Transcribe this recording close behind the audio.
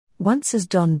Once as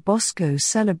Don Bosco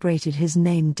celebrated his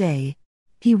name day,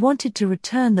 he wanted to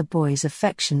return the boys'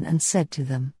 affection and said to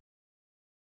them,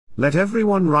 "Let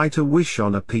everyone write a wish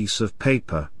on a piece of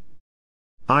paper.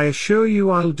 I assure you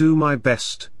I'll do my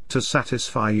best to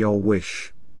satisfy your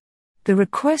wish." The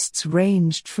requests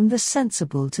ranged from the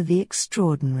sensible to the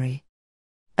extraordinary.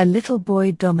 A little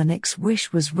boy Dominic's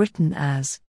wish was written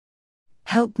as,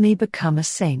 "Help me become a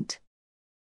saint."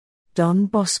 Don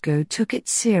Bosco took it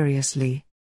seriously.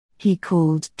 He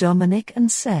called Dominic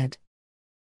and said,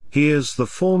 "Here's the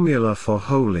formula for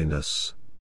holiness.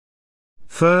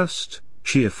 First,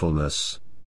 cheerfulness.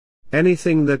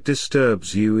 Anything that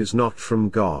disturbs you is not from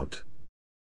God.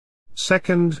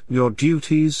 Second, your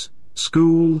duties,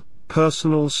 school,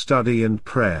 personal study and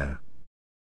prayer.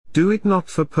 Do it not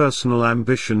for personal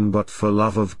ambition but for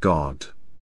love of God.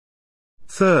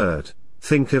 Third,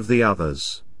 think of the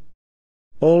others.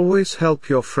 Always help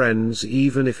your friends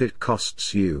even if it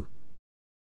costs you.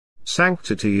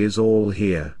 Sanctity is all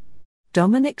here."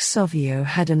 Dominic Savio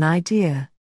had an idea.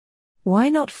 Why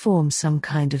not form some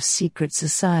kind of secret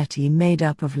society made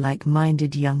up of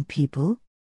like-minded young people?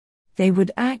 They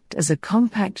would act as a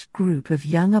compact group of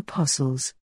young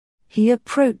apostles. He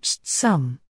approached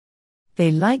some.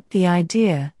 They liked the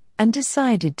idea, and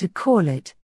decided to call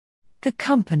it the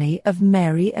Company of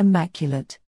Mary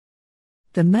Immaculate.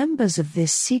 The members of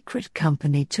this secret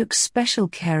company took special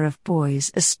care of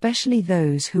boys, especially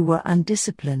those who were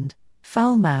undisciplined,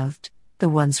 foul-mouthed, the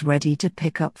ones ready to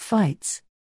pick up fights.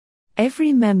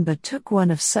 Every member took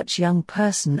one of such young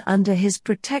person under his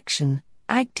protection,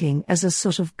 acting as a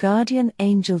sort of guardian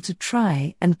angel to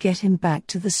try and get him back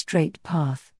to the straight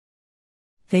path.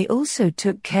 They also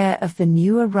took care of the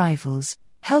new arrivals,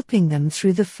 helping them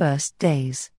through the first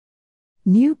days.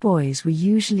 New boys were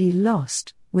usually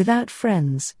lost, without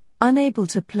friends, unable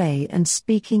to play and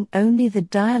speaking only the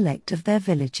dialect of their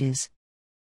villages.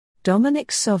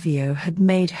 Dominic Savio had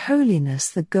made holiness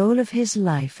the goal of his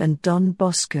life, and Don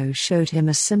Bosco showed him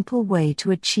a simple way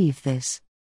to achieve this.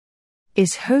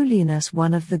 Is holiness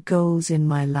one of the goals in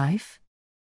my life?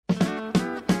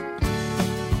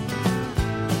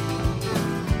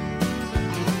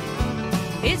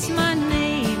 It's my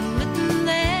name written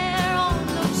there on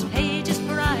those pages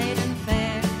bright and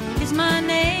fair. Is my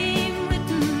name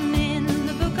written in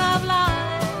the book of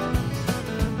life?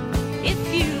 If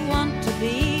you want to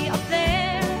be up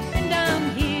there and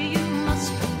down here you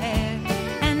must prepare,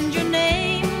 and your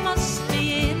name must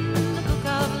be in the book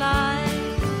of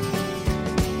life.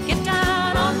 Get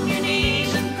down on your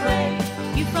knees and pray,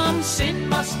 you from sin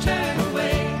must turn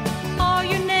away, or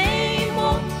your name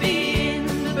won't be in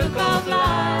the book of life.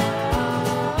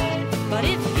 But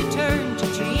if you turn to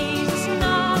Jesus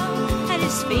now, at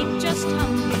his feet just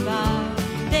humbly bow,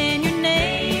 then your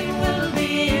name will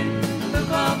be in the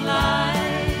book of life.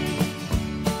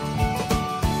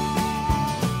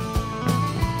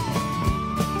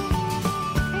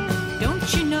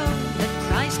 Don't you know that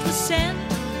Christ was sent,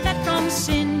 that from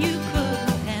sin you could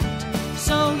repent,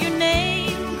 so your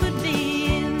name could be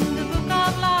in the book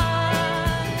of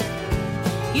life?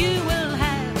 You will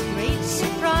have a great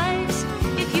surprise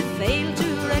if you fail to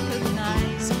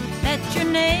recognize that your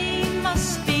name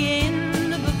must be in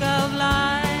the book of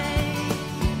life.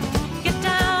 Get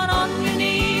down on your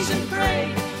knees and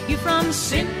pray, you from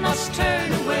sin must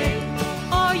turn away,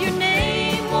 or your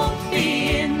name won't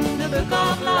be in the book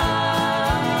of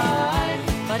life.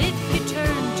 But if you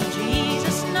turn to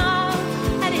Jesus now,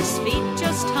 at his feet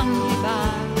just humbly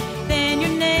bow, then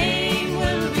your name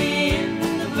will be in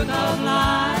the book of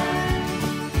life.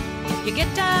 You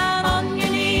get down on your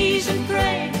knees and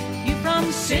pray, you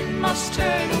from sin must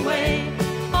turn away,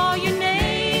 or your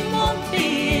name won't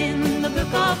be in the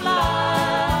book of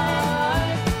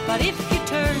life. But if you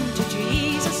turn to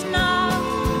Jesus now,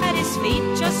 at his feet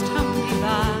just humbly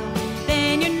bow,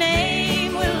 then your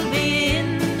name will be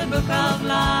in the book of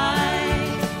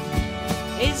life.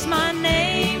 Is my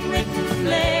name written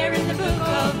there in the book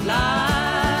of life?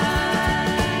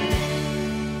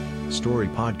 Story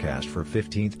podcast for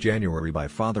 15th January by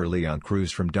Father Leon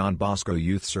Cruz from Don Bosco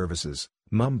Youth Services,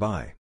 Mumbai.